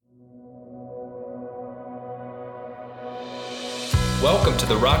Welcome to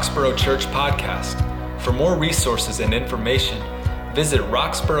the Roxborough Church Podcast. For more resources and information, visit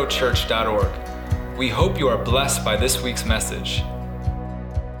roxboroughchurch.org. We hope you are blessed by this week's message.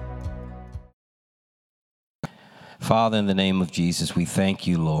 Father, in the name of Jesus, we thank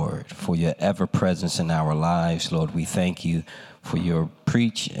you, Lord, for your ever-presence in our lives. Lord, we thank you for your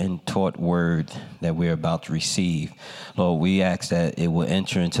preached and taught word that we're about to receive. Lord, we ask that it will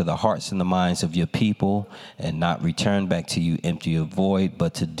enter into the hearts and the minds of your people and not return back to you empty or void,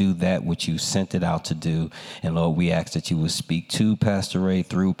 but to do that which you sent it out to do. And Lord, we ask that you will speak to Pastor Ray,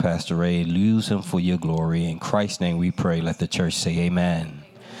 through Pastor Ray, use him for your glory. In Christ's name we pray. Let the church say amen.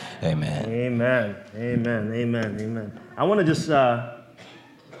 Amen. Amen. Amen. Amen. Amen. I want to just, there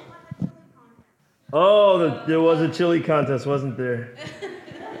was a chili contest, wasn't there?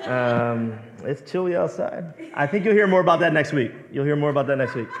 It's chilly outside. I think you'll hear more about that next week. There's a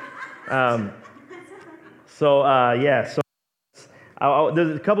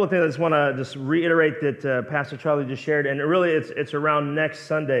couple of things I just want to just reiterate that Pastor Charlie just shared, and really it's around next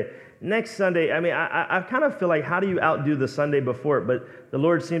Sunday. Next Sunday, I mean, I kind of feel like, how do you outdo the Sunday before it? But the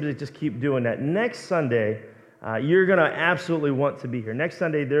Lord seems to just keep doing that. Next Sunday, you're going to absolutely want to be here. Next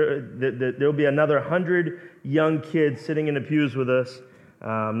Sunday, there'll be another 100 young kids sitting in the pews with us.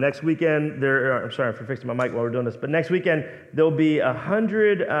 Next weekend, I'm sorry for fixing my mic while we're doing this, but next weekend, there'll be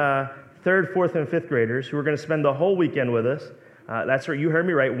 100 third, fourth, and fifth graders who are going to spend the whole weekend with us. That's right, you heard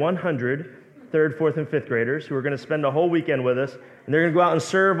me right, 100 third, fourth, and fifth graders who are going to spend the whole weekend with us. And they're going to go out and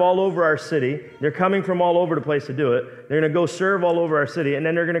serve all over our city. They're coming from all over the place to do it. They're going to go serve all over our city. And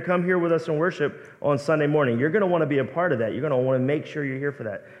then they're going to come here with us and worship on Sunday morning. You're going to want to be a part of that. You're going to want to make sure you're here for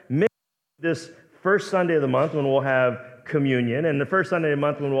that. This first Sunday of the month when we'll have communion, and the first Sunday of the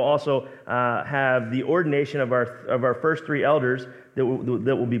month when we'll also have the ordination of our first three elders that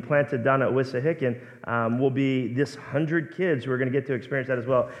will be planted down at Wissahickon, will be this 100 kids who are going to get to experience that as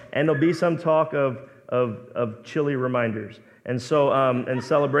well. And there'll be some talk of chili reminders, and so and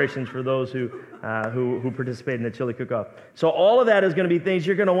celebrations for those who participate in the chili cook-off. So all of that is going to be things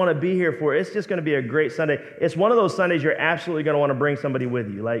you're going to want to be here for. It's just going to be a great Sunday. It's one of those Sundays you're absolutely going to want to bring somebody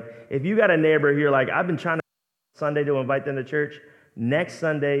with you. Like if you got a neighbor here, like I've been trying to Sunday to invite them to church. Next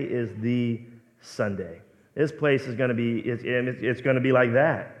Sunday is the Sunday. This place is going to be, it's going to be like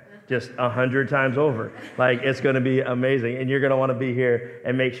that, just 100 times over. Like, it's going to be amazing, and you're going to want to be here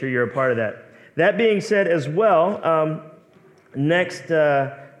and make sure you're a part of that. That being said as well, next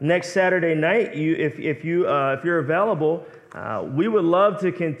Saturday night, if you're available, we would love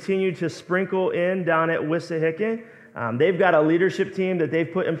to continue to sprinkle in down at Wissahickon. They've got a leadership team that they've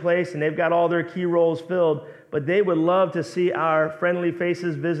put in place, and they've got all their key roles filled, but they would love to see our friendly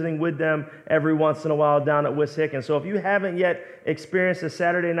faces visiting with them every once in a while down at Wissahickon. So if you haven't yet experienced a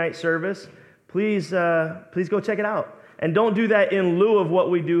Saturday night service, please go check it out. And don't do that in lieu of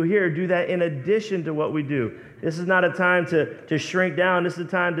what we do here. Do that in addition to what we do. This is not a time to shrink down. This is a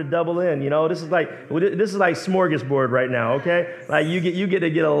time to double in. You know, this is like smorgasbord right now. Okay, like you get to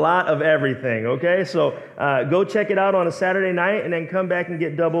get a lot of everything. Okay, so go check it out on a Saturday night, and then come back and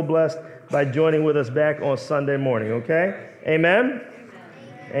get double blessed by joining with us back on Sunday morning. Okay, amen,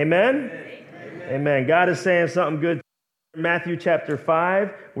 amen, amen. God is saying something good. Matthew chapter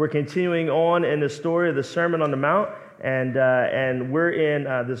 5. We're continuing on in the story of the Sermon on the Mount. And we're in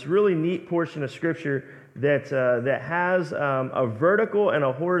this really neat portion of Scripture that has a vertical and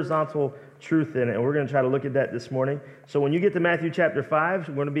a horizontal truth in it. And we're going to try to look at that this morning. So when you get to Matthew chapter 5,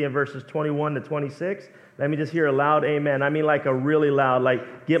 we're going to be in verses 21 to 26. Let me just hear a loud amen. I mean like a really loud,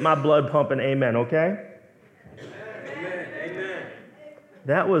 like get my blood pumping amen, okay? Amen. Amen.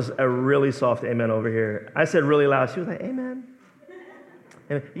 That was a really soft amen over here. I said really loud. She was like, amen.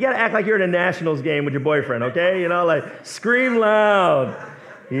 You got to act like you're in a Nationals game with your boyfriend, okay? You know, like scream loud.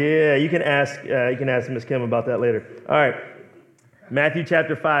 Yeah, you can ask Miss Kim about that later. All right, Matthew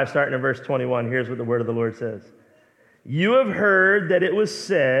chapter 5, starting in verse 21. Here's what the word of the Lord says. You have heard that it was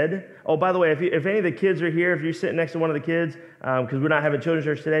said. Oh, by the way, if any of the kids are here, if you're sitting next to one of the kids, because we're not having children's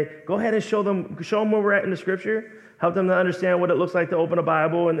church today, go ahead and show them where we're at in the Scripture. Help them to understand what it looks like to open a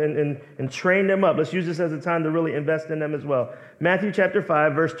Bible and train them up. Let's use this as a time to really invest in them as well. Matthew chapter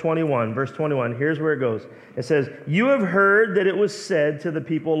 5, verse 21. Verse 21, here's where it goes. It says, you have heard that it was said to the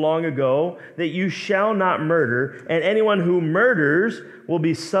people long ago that you shall not murder, and anyone who murders will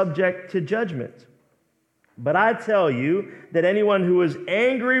be subject to judgment. But I tell you that anyone who is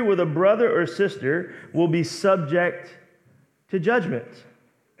angry with a brother or sister will be subject to judgment.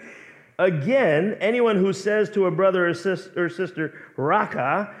 Again, anyone who says to a brother or sister,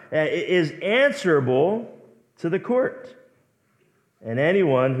 Raka, is answerable to the court. And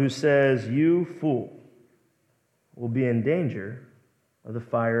anyone who says, you fool, will be in danger of the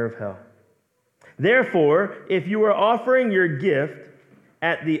fire of hell. Therefore, if you are offering your gift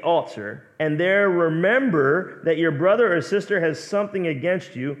at the altar, and there remember that your brother or sister has something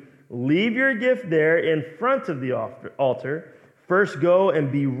against you, leave your gift there in front of the altar. First go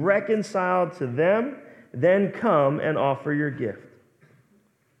and be reconciled to them, then come and offer your gift.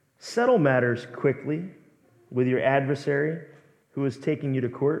 Settle matters quickly with your adversary who is taking you to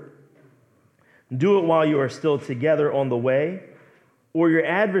court. Do it while you are still together on the way, or your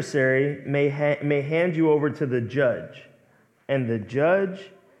adversary may hand you over to the judge, and the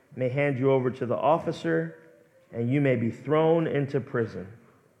judge may hand you over to the officer, and you may be thrown into prison.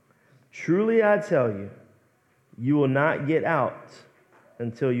 Truly I tell you, you will not get out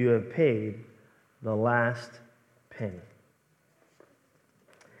until you have paid the last penny.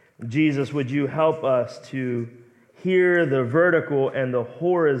 Jesus, would you help us to hear the vertical and the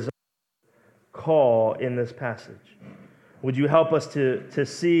horizontal call in this passage? Would you help us to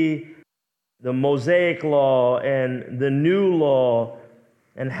see the Mosaic law and the new law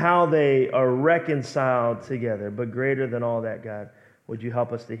and how they are reconciled together? But greater than all that, God, would you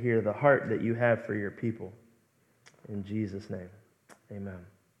help us to hear the heart that you have for your people? In Jesus' name, amen.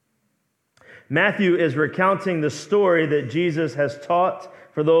 Matthew is recounting the story that Jesus has taught.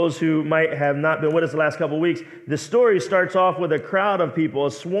 For those who might have not been with us the last couple of weeks, the story starts off with a crowd of people,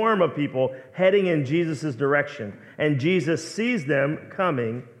 a swarm of people heading in Jesus' direction. And Jesus sees them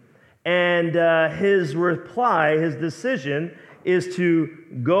coming, and his reply, his decision, is to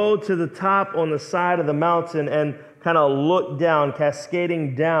go to the top on the side of the mountain and kind of look down,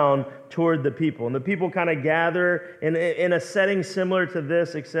 cascading down toward the people. And the people kind of gather in a setting similar to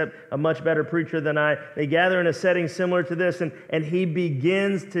this, except a much better preacher than I. They gather in a setting similar to this, and he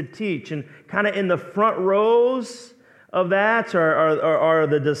begins to teach. And kind of in the front rows of that are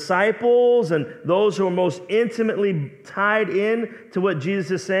the disciples and those who are most intimately tied in to what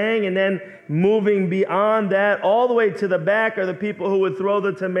Jesus is saying. And then moving beyond that, all the way to the back are the people who would throw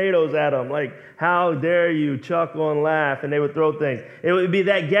the tomatoes at him. Like, how dare you chuckle and laugh? And they would throw things. It would be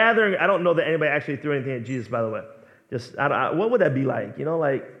that gathering. I don't know that anybody actually threw anything at Jesus, by the way. What would that be like? You know,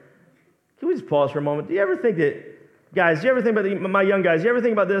 like, can we just pause for a moment? Do you ever think that, guys, do you ever think about, my young guys, do you ever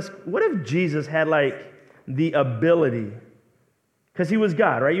think about this? What if Jesus had like the ability, because he was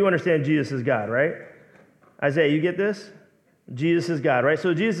God, right? You understand Jesus is God, right? Isaiah, you get this? Jesus is God, right?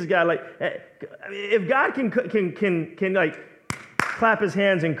 So Jesus is God. Like, if God can like clap his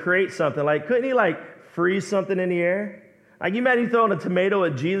hands and create something, like, couldn't he like freeze something in the air? Like, you imagine throwing a tomato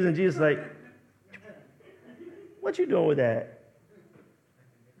at Jesus, and Jesus like, what you doing with that?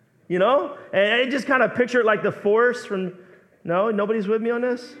 You know? And I just kind of picture it like the force from. No, nobody's with me on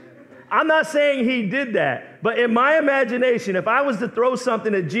this. I'm not saying he did that, but in my imagination, if I was to throw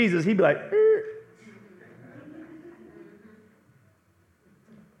something at Jesus, he'd be like,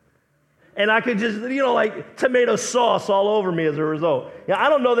 and I could just, like tomato sauce all over me as a result. Yeah, I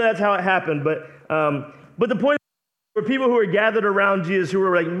don't know that that's how it happened, but the point were people who were gathered around Jesus who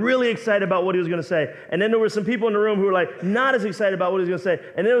were like really excited about what he was going to say. And then there were some people in the room who were like not as excited about what he was going to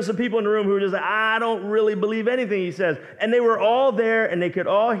say. And there were some people in the room who were just like, I don't really believe anything he says. And they were all there and they could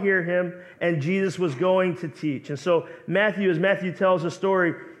all hear him, and Jesus was going to teach. And so as Matthew tells the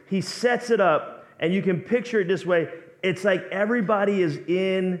story, he sets it up, and you can picture it this way. It's like everybody is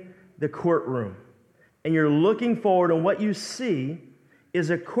in the courtroom and you're looking forward, and what you see is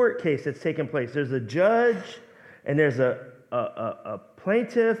a court case that's taking place. There's a judge, and there's a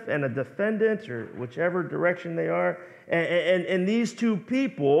plaintiff and a defendant, or whichever direction they are. And these two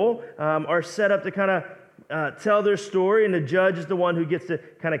people are set up to kind of tell their story, and the judge is the one who gets to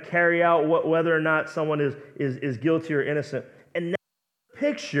kind of carry out whether or not someone is guilty or innocent. And that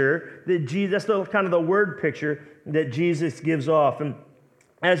picture that Jesus, that's kind of the word picture that Jesus gives off. And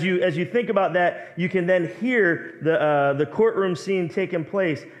as you think about that, you can then hear the courtroom scene taking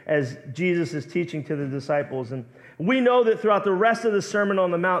place as Jesus is teaching to the disciples. And we know that throughout the rest of the Sermon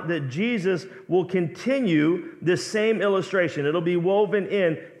on the Mount that Jesus will continue this same illustration. It'll be woven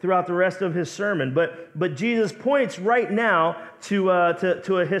in throughout the rest of his sermon. But Jesus points right now to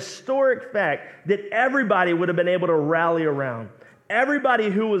a historic fact that everybody would have been able to rally around. Everybody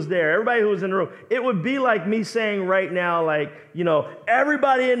who was there, everybody who was in the room, it would be like me saying right now, like,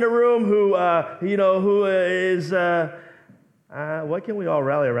 everybody in the room who is, what can we all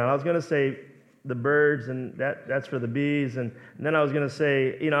rally around? I was going to say the birds, and that's for the bees, and then I was going to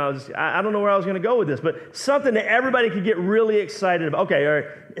say, I don't know where I was going to go with this, but something that everybody could get really excited about. Okay, all right,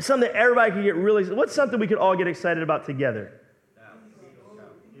 something that everybody could get really, what's something we could all get excited about together?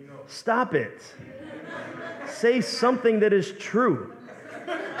 Stop it. Say something that is true.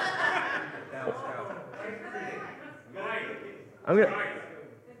 I'm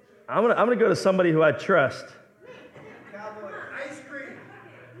gonna go to somebody who I trust. Ice cream.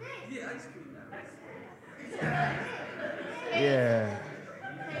 Yeah, ice cream. Yeah.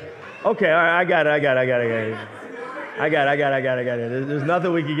 Okay, all right, I got it. There's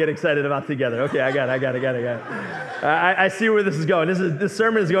nothing we can get excited about together. Okay, I got it. I see where this is going. This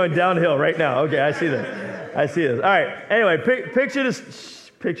sermon is going downhill right now. Okay, I see this. All right. Anyway, picture the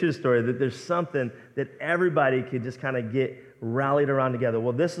story that there's something that everybody could just kind of get rallied around together.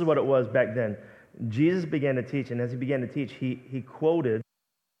 Well, this is what it was back then. Jesus began to teach, and as he began to teach, he quoted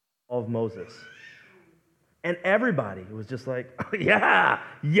all of Moses. And everybody was just like, oh, yeah,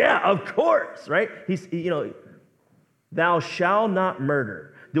 of course, right? Thou shalt not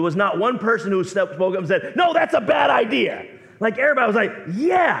murder. There was not one person who spoke up and said, no, that's a bad idea. Like everybody was like,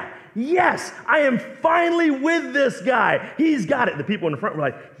 yes, I am finally with this guy. He's got it. The people in the front were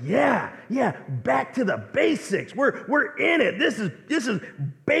like, yeah, back to the basics. We're in it. This is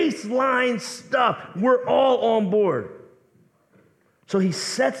baseline stuff. We're all on board. So he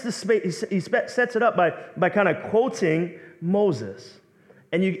sets the space. He sets it up by kind of quoting Moses,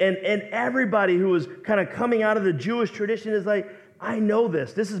 and everybody who is kind of coming out of the Jewish tradition is like, I know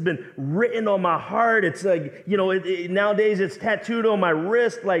this. This has been written on my heart. It's like, nowadays it's tattooed on my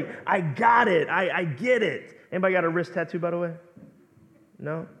wrist. Like, I got it. I get it. Anybody got a wrist tattoo, by the way?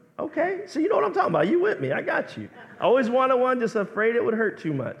 No? Okay. So you know what I'm talking about. You with me. I got you. I always wanted one, just afraid it would hurt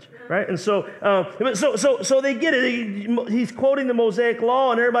too much, right? And so they get it. He's quoting the Mosaic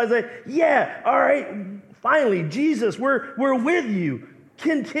Law, and everybody's like, yeah, all right, finally, Jesus, we're with you.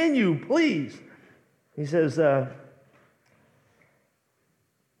 Continue, please. He says,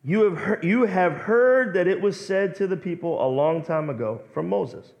 You have heard that it was said to the people a long time ago from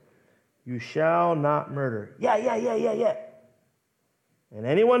Moses, you shall not murder. Yeah. And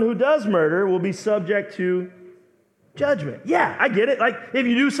anyone who does murder will be subject to judgment. Yeah, I get it. Like, if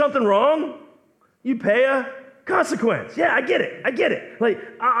you do something wrong, you pay a consequence. Yeah, I get it. Like,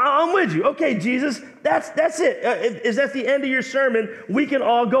 I'm with you. Okay, Jesus, that's it. Is that the end of your sermon? We can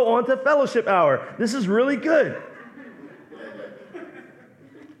all go on to fellowship hour. This is really good.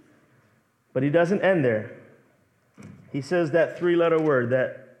 But he doesn't end there. He says that three-letter word,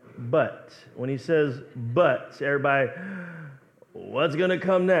 that but. When he says but, everybody, what's going to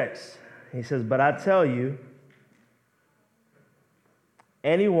come next? He says, but I tell you,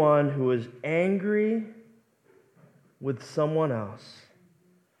 anyone who is angry with someone else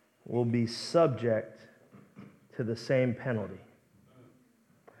will be subject to the same penalty.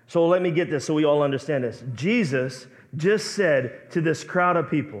 So let me get this so we all understand this. Jesus just said to this crowd of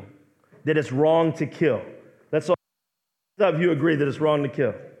people that it's wrong to kill. Let's all up if you agree that it's wrong to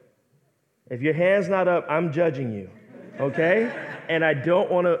kill. If your hand's not up, I'm judging you, okay? And I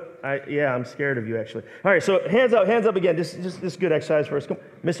don't want to, I'm scared of you, actually. All right, so hands up again. Just good exercise for us. Come,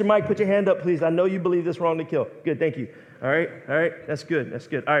 Mr. Mike, put your hand up, please. I know you believe this wrong to kill. Good, thank you. All right, that's good.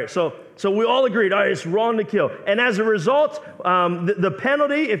 All right, so we all agreed, all right, it's wrong to kill. And as a result, the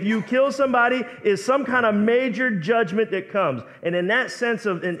penalty, if you kill somebody, is some kind of major judgment that comes. And in that sense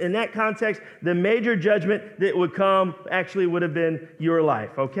in that context, the major judgment that would come actually would have been your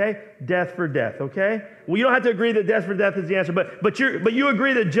life, okay? Death for death, okay? Well, you don't have to agree that death for death is the answer, but you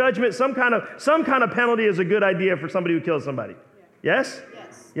agree that judgment, some kind of penalty is a good idea for somebody who kills somebody. Yes?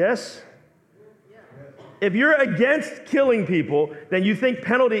 Yes? If you're against killing people, then you think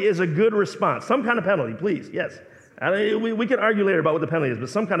penalty is a good response. Some kind of penalty, please, yes. We can argue later about what the penalty is, but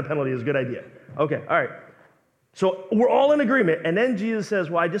some kind of penalty is a good idea. Okay, all right. So we're all in agreement. And then Jesus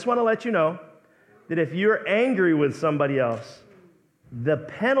says, well, I just want to let you know that if you're angry with somebody else, the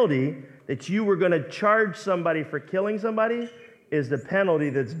penalty that you were going to charge somebody for killing somebody is the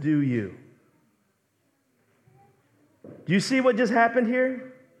penalty that's due you. Do you see what just happened here?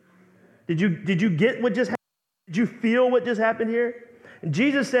 Did you get what just happened? Did you feel what just happened here? And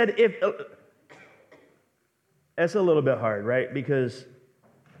Jesus said, that's a little bit hard, right? Because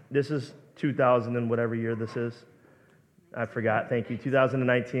this is 2000 and whatever year this is. I forgot. Thank you.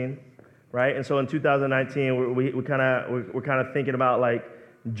 2019, right? And so in 2019, we're kind of thinking about like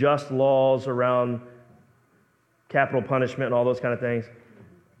just laws around capital punishment and all those kind of things.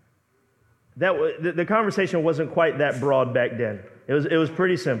 The conversation wasn't quite that broad back then. It was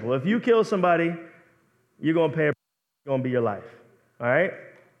pretty simple. If you kill somebody, you're going to pay. It's going to be your life. All right?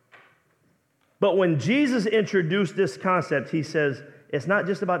 But when Jesus introduced this concept, he says, it's not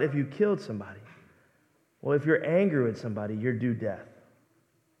just about if you killed somebody. Well, if you're angry with somebody, you're due death.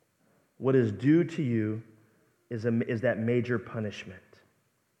 What is due to you is that major punishment.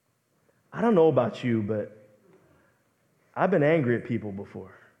 I don't know about you, but I've been angry at people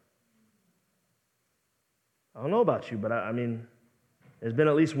before. I don't know about you, but I mean, there's been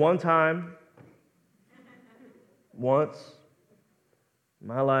at least one time, once in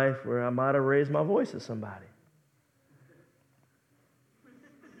my life, where I might have raised my voice at somebody.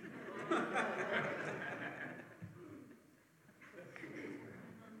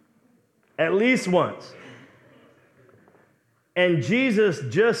 At least once. And Jesus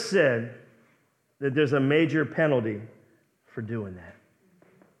just said that there's a major penalty for doing that.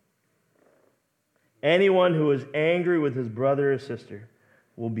 Anyone who is angry with his brother or sister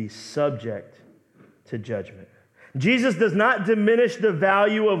will be subject to judgment. Jesus does not diminish the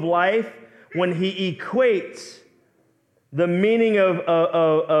value of life when he equates the meaning of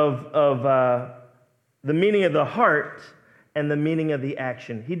the meaning of the heart and the meaning of the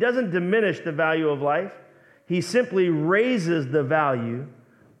action. He doesn't diminish the value of life. He simply raises the value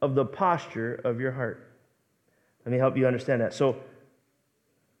of the posture of your heart. Let me help you understand that. So,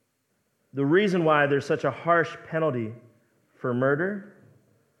 the reason why there's such a harsh penalty for murder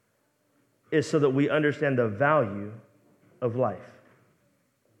is so that we understand the value of life.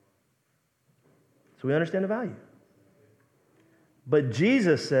 So we understand the value. But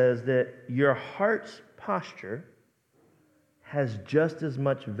Jesus says that your heart's posture has just as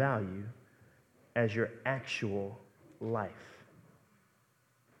much value as your actual life.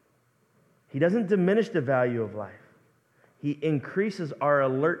 He doesn't diminish the value of life. He increases our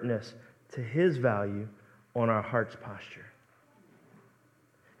alertness to his value on our heart's posture.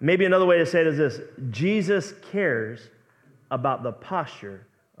 Maybe another way to say it is this: Jesus cares about the posture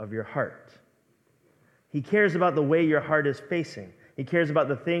of your heart. He cares about the way your heart is facing. He cares about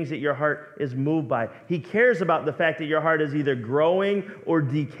the things that your heart is moved by. He cares about the fact that your heart is either growing or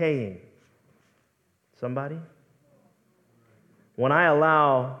decaying. Somebody? When I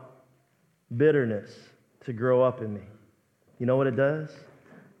allow bitterness to grow up in me, you know what it does?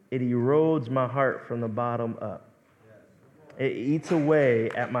 It erodes my heart from the bottom up. It eats away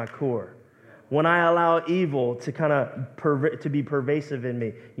at my core. When I allow evil to kind of to be pervasive in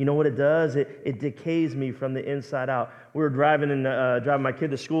me, you know what it does? It decays me from the inside out. We were driving my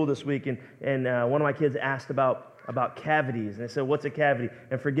kid to school this week, and one of my kids asked about cavities, and I said, "What's a cavity?"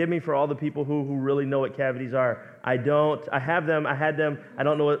 And forgive me for all the people who really know what cavities are. I don't. I had them. I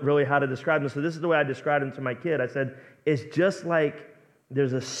don't know really how to describe them. So this is the way I described them to my kid. I said, "It's just like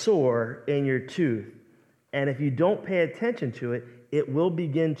there's a sore in your tooth, and if you don't pay attention to it, it will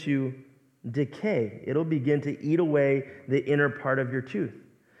begin to decay. It'll begin to eat away the inner part of your tooth."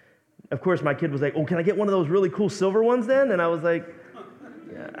 Of course, my kid was like, "Oh, can I get one of those really cool silver ones then?" And I was like,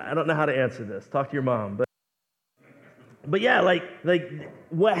 "Yeah, I don't know how to answer this. Talk to your mom." But yeah, like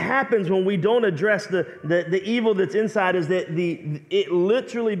what happens when we don't address the evil that's inside is that it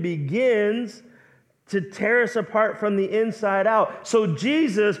literally begins to tear us apart from the inside out. So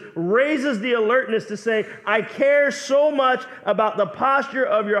Jesus raises the alertness to say, I care so much about the posture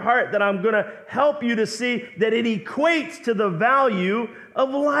of your heart that I'm going to help you to see that it equates to the value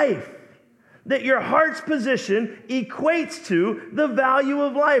of life. That your heart's position equates to the value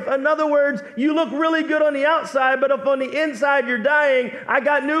of life. In other words, you look really good on the outside, but if on the inside you're dying, I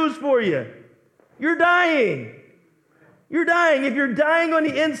got news for you. You're dying. You're dying. If you're dying on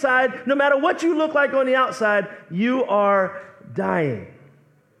the inside, no matter what you look like on the outside, you are dying.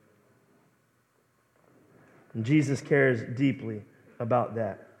 And Jesus cares deeply about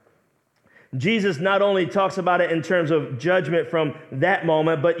that. Jesus not only talks about it in terms of judgment from that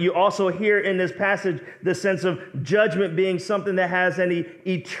moment, but you also hear in this passage the sense of judgment being something that has an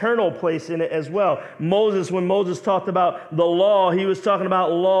eternal place in it as well. When Moses talked about the law, he was talking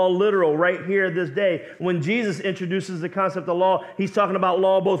about law literal right here this day. When Jesus introduces the concept of law, he's talking about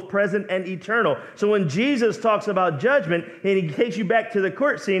law both present and eternal. So when Jesus talks about judgment and he takes you back to the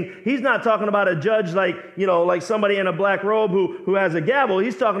court scene, he's not talking about a judge like somebody in a black robe who has a gavel.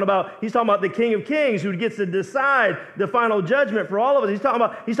 He's talking about the King of Kings who gets to decide the final judgment for all of us. He's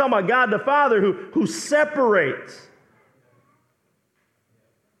talking about God the Father who separates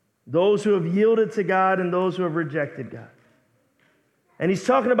those who have yielded to God and those who have rejected God. And he's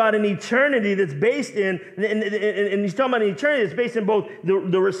talking about an eternity that's based in, and he's talking about an eternity that's based in both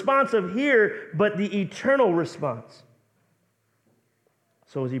the response of here, but the eternal response.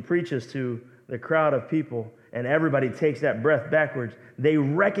 So as he preaches to the crowd of people, and everybody takes that breath backwards, they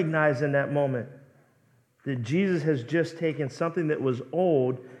recognize in that moment that Jesus has just taken something that was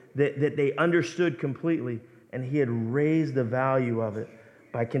old, that they understood completely, and he had raised the value of it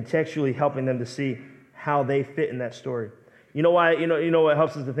by contextually helping them to see how they fit in that story. You know why? You know what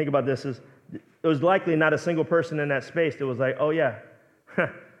helps us to think about this is there was likely not a single person in that space that was like, "Oh yeah,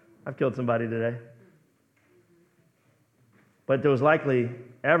 I've killed somebody today." But there was likely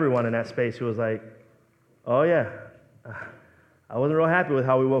everyone in that space who was like, Oh, yeah. I wasn't real happy with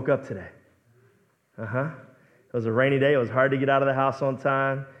how we woke up today. It was a rainy day. It was hard to get out of the house on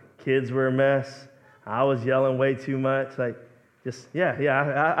time. Kids were a mess. I was yelling way too much. I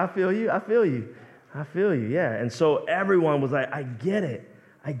feel you. I feel you, yeah. And so everyone was like, I get it.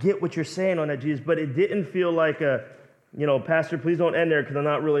 I get what you're saying on that, Jesus. But it didn't feel like Pastor, please don't end there because I'm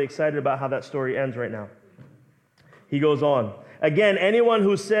not really excited about how that story ends right now. He goes on. Again, anyone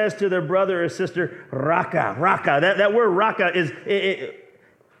who says to their brother or sister, raka, that word raka is,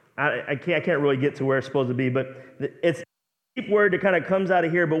 I can't really get to where it's supposed to be, but it's a deep word that kind of comes out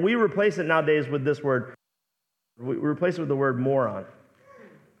of here, but we replace it nowadays with this word. We replace it with the word moron.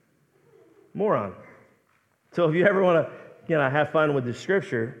 Moron. So if you ever want to, have fun with the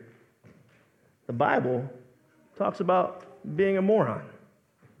scripture, the Bible talks about being a moron.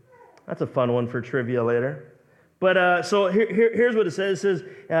 That's a fun one for trivia later. But so here's what it says. It says,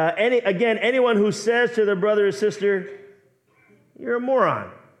 anyone who says to their brother or sister, you're a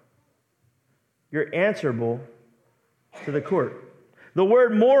moron, you're answerable to the court. The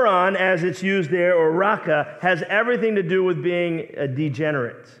word moron, as it's used there, or raka, has everything to do with being a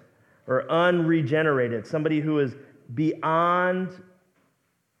degenerate or unregenerated, somebody who is beyond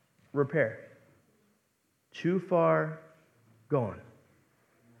repair, too far gone.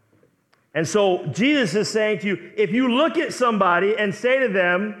 And so Jesus is saying to you, if you look at somebody and say to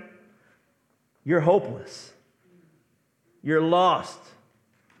them, you're hopeless, you're lost,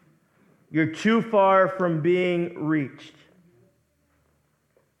 you're too far from being reached.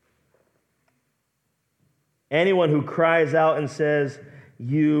 Anyone who cries out and says,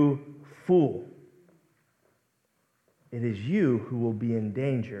 you fool, it is you who will be in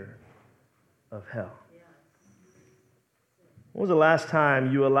danger of hell. When was the last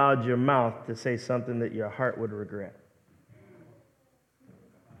time you allowed your mouth to say something that your heart would regret?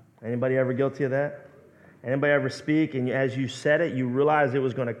 Anybody ever guilty of that? Anybody ever speak and as you said it, you realized it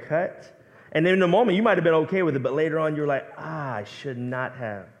was going to cut? And then in the moment, you might have been okay with it, but later on, you're like, I should not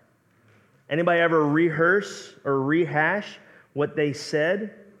have. Anybody ever rehearse or rehash what they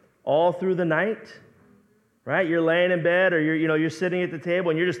said all through the night? Right? You're laying in bed or you're sitting at the table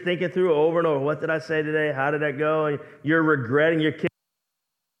and you're just thinking through it over and over. What did I say today? How did that go? And you're regretting your kid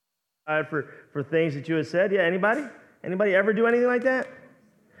for things that you had said. Yeah, anybody? Anybody ever do anything like that?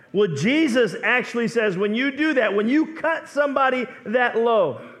 Well, Jesus actually says when you do that, when you cut somebody that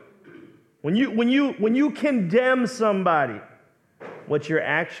low, when you condemn somebody, what you're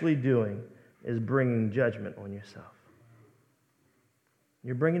actually doing is bringing judgment on yourself.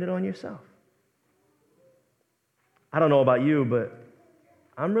 You're bringing it on yourself. I don't know about you, but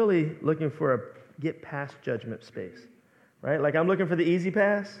I'm really looking for a get past judgment space, right? Like I'm looking for the easy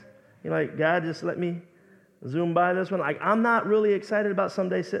pass. Like, God, just let me zoom by this one. Like, I'm not really excited about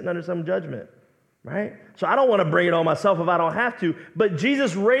someday sitting under some judgment, right? So I don't want to bring it on myself if I don't have to. But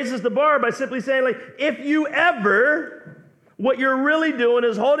Jesus raises the bar by simply saying, like, if you ever, what you're really doing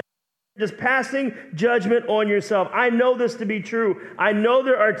is just passing judgment on yourself. I know this to be true. I know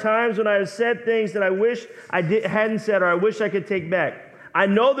there are times when I have said things that I wish I hadn't said or I wish I could take back. I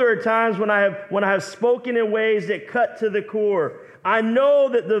know there are times when I have spoken in ways that cut to the core. I know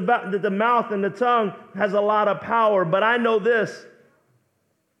that the mouth and the tongue has a lot of power, but I know this.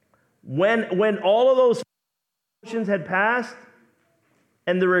 When all of those emotions had passed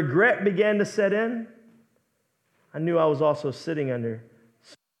and the regret began to set in, I knew I was also sitting under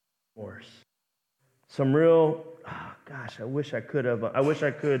some real, I wish I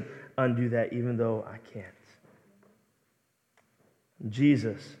could undo that, even though I can't.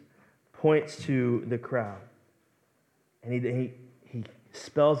 Jesus points to the crowd, and he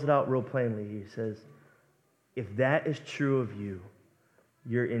spells it out real plainly. He says, if that is true of you,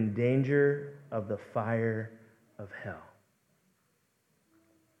 you're in danger of the fire of hell.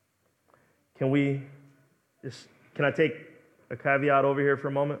 Can I take a caveat over here for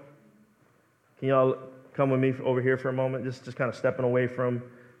a moment? Can y'all come with me over here for a moment? Just kind of stepping away from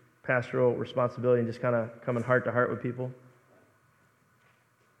pastoral responsibility and just kind of coming heart to heart with people.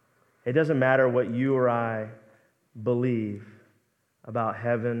 It doesn't matter what you or I believe about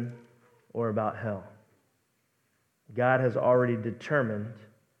heaven or about hell. God has already determined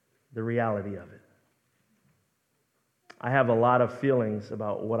the reality of it. I have a lot of feelings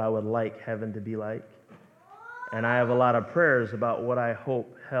about what I would like heaven to be like, and I have a lot of prayers about what I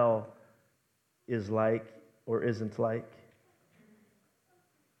hope hell is like or isn't like.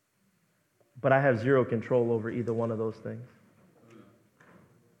 But I have zero control over either one of those things.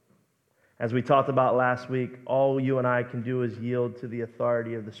 As we talked about last week, all you and I can do is yield to the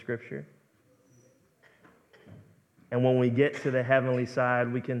authority of the Scripture. And when we get to the heavenly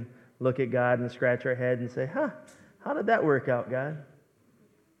side, we can look at God and scratch our head and say, how did that work out, God?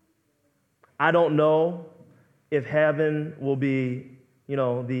 I don't know if heaven will be,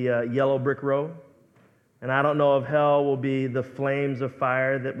 the yellow brick road. And I don't know if hell will be the flames of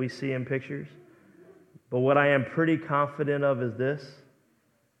fire that we see in pictures. But what I am pretty confident of is this.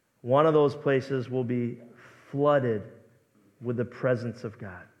 One of those places will be flooded with the presence of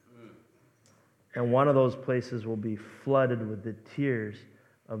God. And one of those places will be flooded with the tears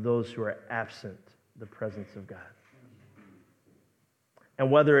of those who are absent the presence of God.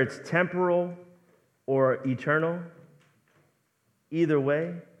 And whether it's temporal or eternal, either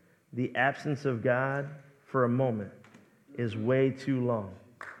way, the absence of God for a moment is way too long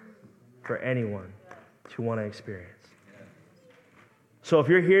for anyone to want to experience. So if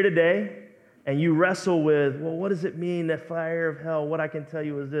you're here today and you wrestle with, well, what does it mean, that fire of hell? What I can tell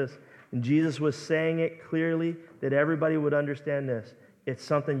you is this. And Jesus was saying it clearly that everybody would understand this. It's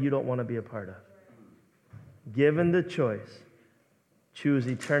something you don't want to be a part of. Given the choice, choose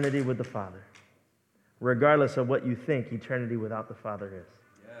eternity with the Father, regardless of what you think eternity without the Father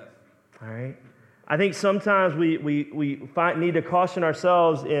is. Yes. All right? I think sometimes we need to caution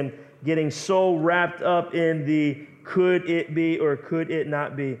ourselves in getting so wrapped up in the could it be or could it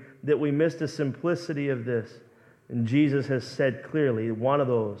not be that we miss the simplicity of this. And Jesus has said clearly, one of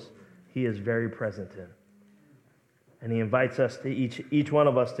those he is very present in. And he invites us to each one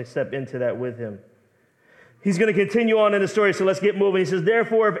of us to step into that with him. He's going to continue on in the story, so let's get moving. He says,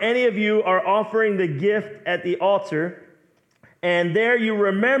 therefore, if any of you are offering the gift at the altar, and there you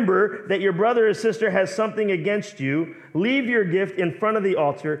remember that your brother or sister has something against you, leave your gift in front of the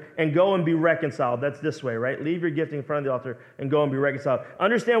altar and go and be reconciled. That's this way, right? Leave your gift in front of the altar and go and be reconciled.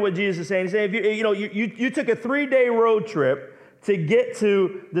 Understand what Jesus is saying. He's saying, if you took a 3-day road trip to get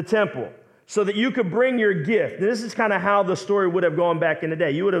to the temple so that you could bring your gift. And this is kind of how the story would have gone back in the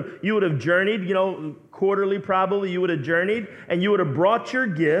day. You would have journeyed, quarterly probably. You would have journeyed and you would have brought your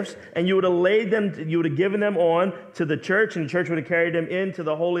gifts and you would have laid them, you would have given them on to the church, and the church would have carried them into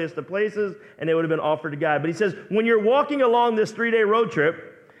the holiest of places, and they would have been offered to God. But he says, when you're walking along this 3-day road trip,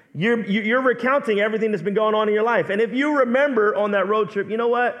 you're recounting everything that's been going on in your life. And if you remember on that road trip, you know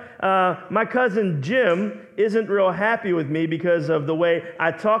what? My cousin Jim isn't real happy with me because of the way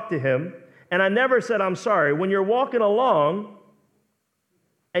I talked to him. And I never said I'm sorry. When you're walking along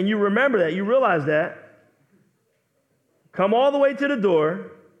and you remember that, you realize that, come all the way to the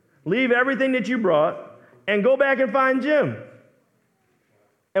door, leave everything that you brought, and go back and find Jim.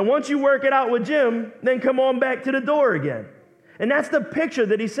 And once you work it out with Jim, then come on back to the door again. And that's the picture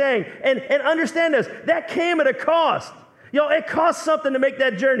that he's saying. And understand this, that came at a cost. It costs something to make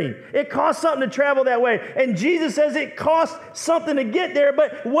that journey. It costs something to travel that way. And Jesus says it costs something to get there,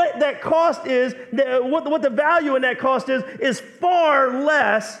 but what that cost is, what the value in that cost is far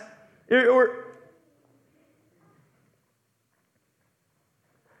less, or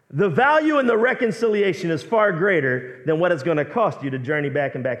the value in the reconciliation is far greater than what it's going to cost you to journey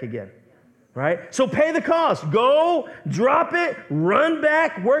back and back again. Right? So pay the cost. Go, drop it, run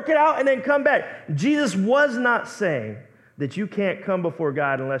back, work it out, and then come back. Jesus was not saying that you can't come before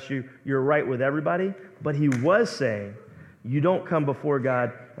God unless you're right with everybody, but he was saying you don't come before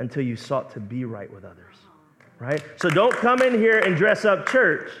God until you sought to be right with others. Right? So don't come in here and dress up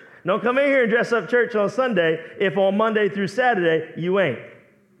church. Don't come in here and dress up church on Sunday if on Monday through Saturday you ain't.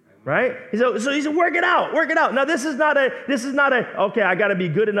 Right? So he said, work it out. Now, this is not a, okay, I got to be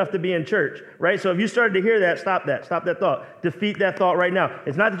good enough to be in church, right? So if you started to hear that, stop that thought. Defeat that thought right now.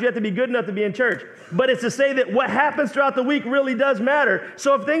 It's not that you have to be good enough to be in church, but it's to say that what happens throughout the week really does matter.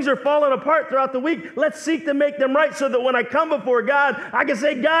 So if things are falling apart throughout the week, let's seek to make them right so that when I come before God, I can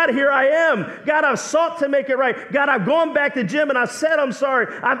say, God, here I am. God, I've sought to make it right. God, I've gone back to Jim and I've said I'm sorry.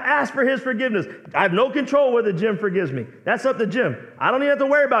 I've asked for his forgiveness. I have no control whether Jim forgives me. That's up to Jim. I don't even have to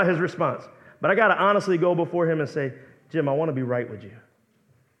worry about his response. But I got to honestly go before him and say, Jim, I want to be right with you.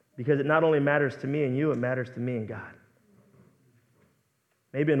 Because it not only matters to me and you, it matters to me and God.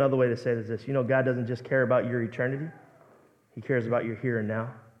 Maybe another way to say it is this. God doesn't just care about your eternity. He cares about your here and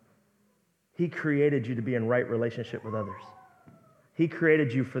now. He created you to be in right relationship with others. He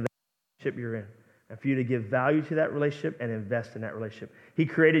created you for the relationship you're in and for you to give value to that relationship and invest in that relationship. He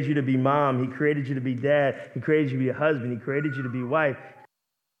created you to be mom. He created you to be dad. He created you to be a husband. He created you to be wife.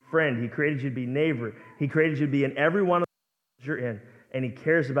 Friend. He created you to be neighbor. He created you to be in every one of the you're in, and he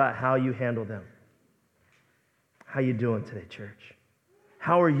cares about how you handle them. How you doing today, church?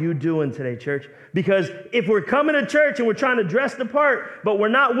 How are you doing today, church? Because if we're coming to church and we're trying to dress the part, but we're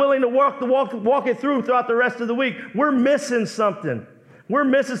not willing to walk it throughout the rest of the week, we're missing something. We're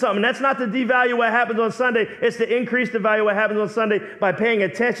missing something. That's not to devalue what happens on Sunday. It's to increase the value of what happens on Sunday by paying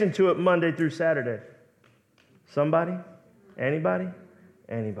attention to it Monday through Saturday. Somebody? Anybody?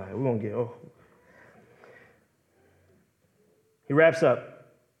 Anybody. We won't get, He wraps up.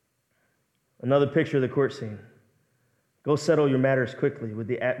 Another picture of the court scene. Go settle your matters quickly with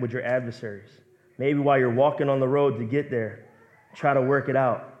your adversaries. Maybe while you're walking on the road to get there, try to work it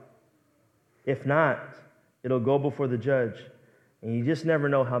out. If not, it'll go before the judge, and you just never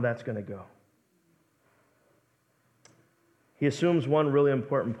know how that's going to go. He assumes one really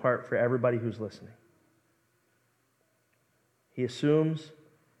important part for everybody who's listening. He assumes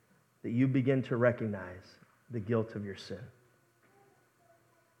that you begin to recognize the guilt of your sin.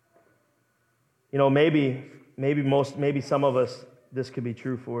 You know, maybe some of us, this could be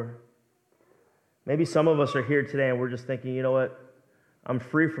true for. Maybe some of us are here today and we're just thinking, you know what? I'm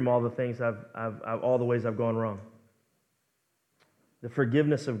free from all the things all the ways I've gone wrong. The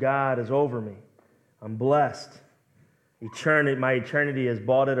forgiveness of God is over me. I'm blessed. My eternity is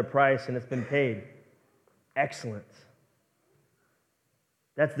bought at a price and it's been paid. Excellent.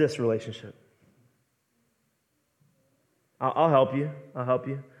 That's this relationship. I'll help you. I'll help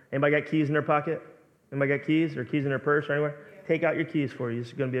you. Anybody got keys in their pocket? Anybody got keys or keys in their purse or anywhere? Take out your keys for you. This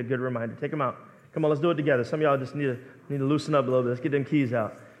is going to be a good reminder. Take them out. Come on, let's do it together. Some of y'all just need to loosen up a little bit. Let's get them keys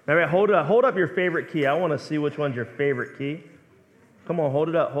out. All right, hold up your favorite key. I want to see which one's your favorite key. Come on, hold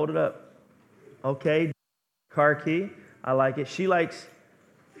it up. Okay, car key. I like it. She likes,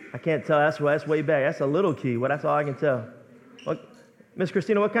 I can't tell. That's way back. That's a little key. Well, that's all I can tell. Miss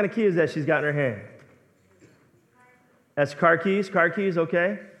Christina, what kind of key is that she's got in her hand? That's car keys,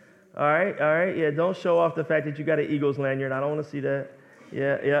 okay. All right. Yeah, don't show off the fact that you got an Eagles lanyard. I don't want to see that.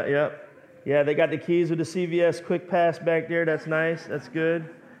 Yeah, they got the keys with the CVS quick pass back there. That's nice. That's good.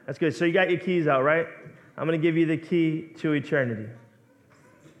 So you got your keys out, right? I'm going to give you the key to eternity.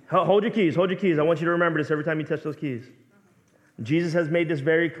 Hold your keys. I want you to remember this every time you touch those keys. Jesus has made this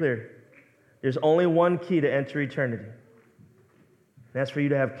very clear. There's only one key to enter eternity. That's for you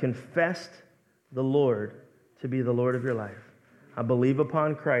to have confessed the Lord to be the Lord of your life. I believe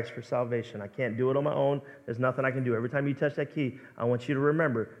upon Christ for salvation. I can't do it on my own. There's nothing I can do. Every time you touch that key, I want you to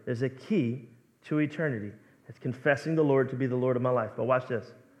remember there's a key to eternity. It's confessing the Lord to be the Lord of my life. But watch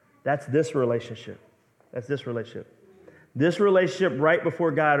this. That's this relationship. This relationship right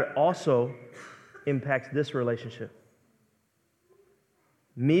before God also impacts this relationship.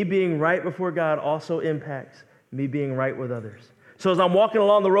 Me being right before God also impacts me being right with others. So as I'm walking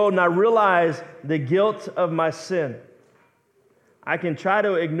along the road and I realize the guilt of my sin, I can try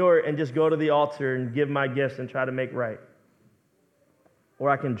to ignore it and just go to the altar and give my gifts and try to make right. Or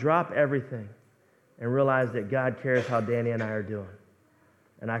I can drop everything and realize that God cares how Danny and I are doing.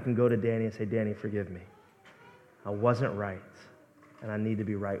 And I can go to Danny and say, Danny, forgive me. I wasn't right, and I need to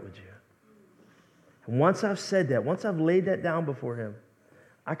be right with you. And once I've said that, once I've laid that down before him,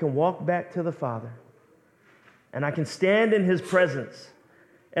 I can walk back to the Father, and I can stand in his presence,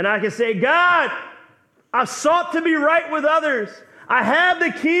 and I can say, God, I've sought to be right with others. I have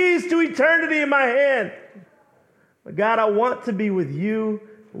the keys to eternity in my hand. But God, I want to be with you,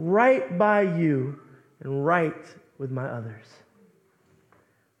 right by you, and right with my others.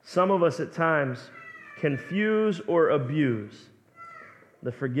 Some of us at times confuse or abuse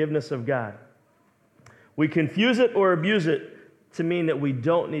the forgiveness of God. We confuse it or abuse it to mean that we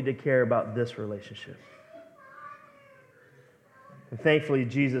don't need to care about this relationship. And thankfully,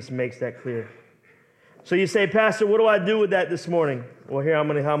 Jesus makes that clear. So you say, Pastor, what do I do with that this morning? Well, here I'm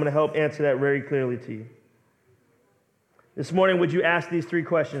going to help answer that very clearly to you. This morning, would you ask these two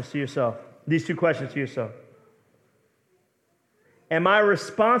questions to yourself? Am I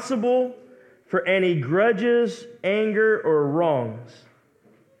responsible for any grudges, anger, or wrongs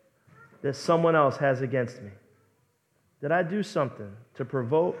that someone else has against me? Did I do something to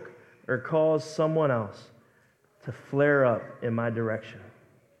provoke or cause someone else to flare up in my direction?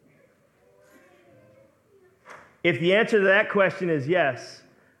 If the answer to that question is yes,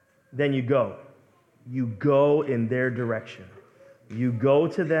 then you go. You go in their direction. You go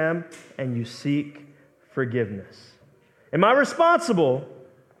to them and you seek forgiveness. Am I responsible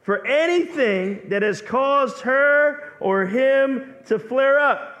for anything that has caused her or him to flare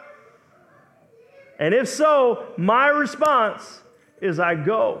up? And if so, my response is I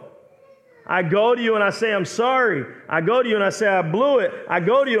go. I go to you and I say, I'm sorry. I go to you and I say, I blew it. I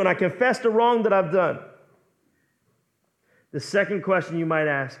go to you and I confess the wrong that I've done. The second question you might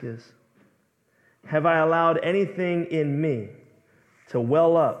ask is, have I allowed anything in me to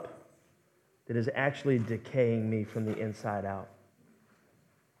well up that is actually decaying me from the inside out?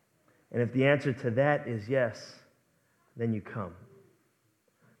 And if the answer to that is yes, then you come.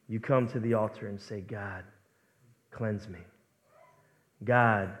 you come to the altar and say, God, cleanse me.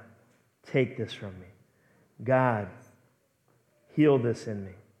 God, take this from me. God, heal this in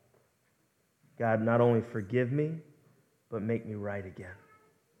me. God, not only forgive me, but make me right again.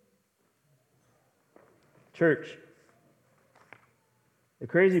 Church, the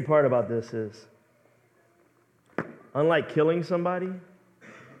crazy part about this is, unlike killing somebody,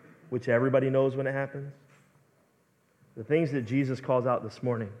 which everybody knows when it happens, the things that Jesus calls out this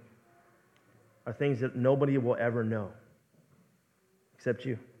morning are things that nobody will ever know except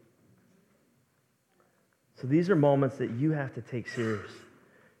you. So these are moments that you have to take serious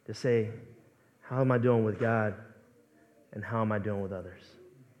to say, how am I doing with God and how am I doing with others?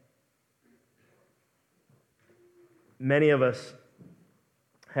 Many of us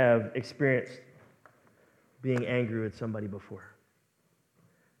have experienced being angry with somebody before.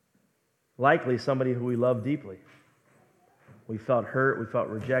 Likely somebody who we love deeply. We felt hurt, we felt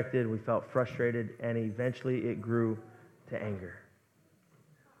rejected, we felt frustrated, and eventually it grew to anger.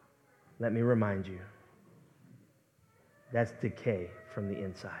 Let me remind you, that's decay from the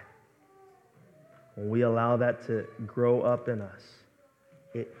inside. When we allow that to grow up in us,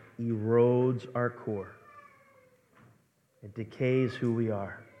 it erodes our core. It decays who we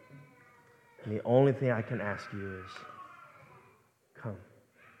are. And the only thing I can ask you is, come.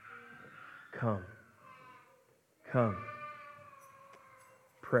 Come. Come.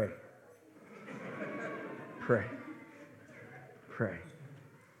 Pray. Pray. Pray.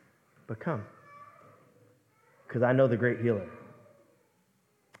 But come. Because I know the great healer.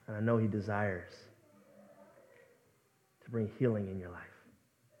 And I know he desires to bring healing in your life.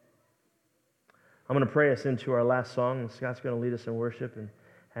 I'm going to pray us into our last song, and Scott's going to lead us in worship. And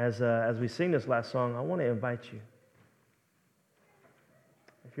as we sing this last song, I want to invite you.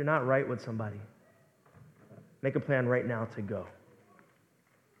 If you're not right with somebody, make a plan right now to go.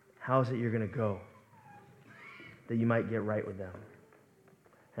 How is it you're going to go that you might get right with them?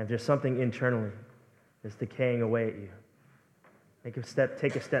 And if there's something internally that's decaying away at you, take a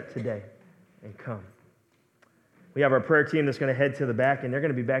step today and come. We have our prayer team that's going to head to the back, and they're going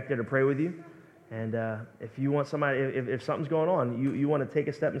to be back there to pray with you. And if you want somebody, if something's going on, you want to take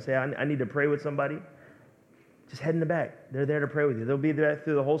a step and say, I need to pray with somebody, just head in the back. They're there to pray with you. They'll be there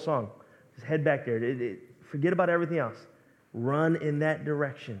through the whole song. Just head back there. Forget about everything else. Run in that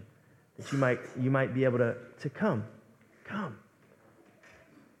direction that you might be able to come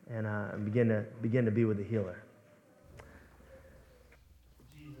and begin to be with the healer.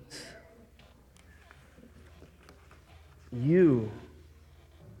 Jesus, you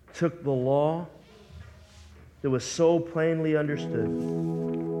took the law that was so plainly understood,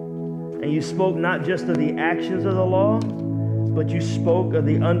 and you spoke not just of the actions of the law, but you spoke of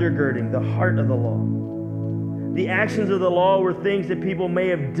the undergirding, the heart of the law. The actions of the law were things that people may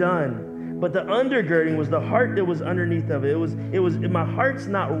have done, but the undergirding was the heart that was underneath of it. It was my heart's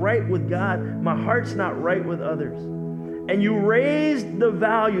not right with God, my heart's not right with others. And you raised the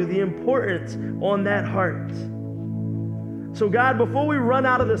value, the importance on that heart. So God, before we run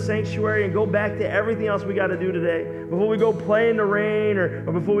out of the sanctuary and go back to everything else we got to do today, before we go play in the rain or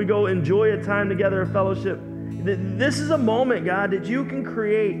before we go enjoy a time together of fellowship, this is a moment, God, that you can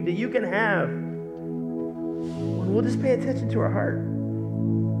create, that you can have. We'll just pay attention to our heart.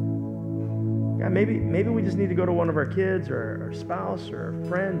 God, maybe we just need to go to one of our kids or our spouse or a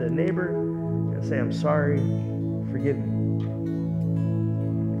friend, a neighbor, and say, I'm sorry, forgive me.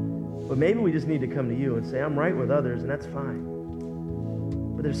 But maybe we just need to come to you and say, I'm right with others, and that's fine.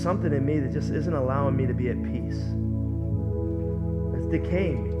 But there's something in me that just isn't allowing me to be at peace. That's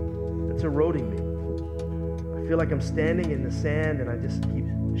decaying me. That's eroding me. I feel like I'm standing in the sand, and I just keep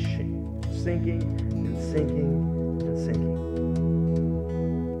sinking and sinking and sinking.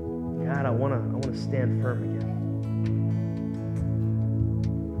 God, I want to stand firm again.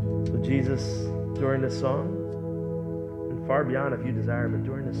 So Jesus, during this song, far beyond if you desire, but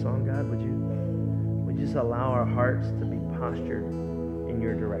during this song, God, would you just allow our hearts to be postured in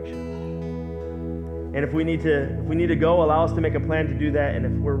your direction? And if we need to go, allow us to make a plan to do that. And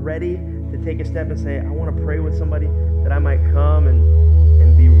if we're ready to take a step and say, I want to pray with somebody, that I might come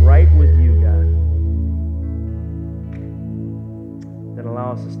and be right with you, God, then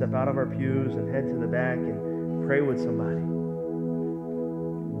allow us to step out of our pews and head to the back and pray with somebody,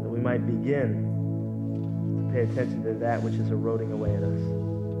 that we might begin pay attention to that which is eroding away at us.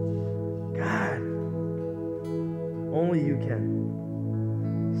 God, only you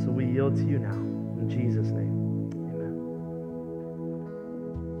can. So we yield to you now. In Jesus' name, amen.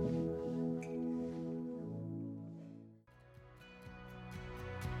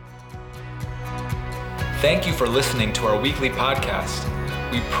 Thank you for listening to our weekly podcast.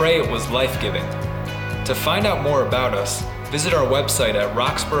 We pray it was life-giving. To find out more about us, visit our website at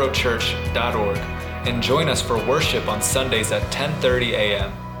roxboroughchurch.org and join us for worship on Sundays at 10:30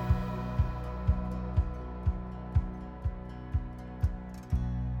 a.m.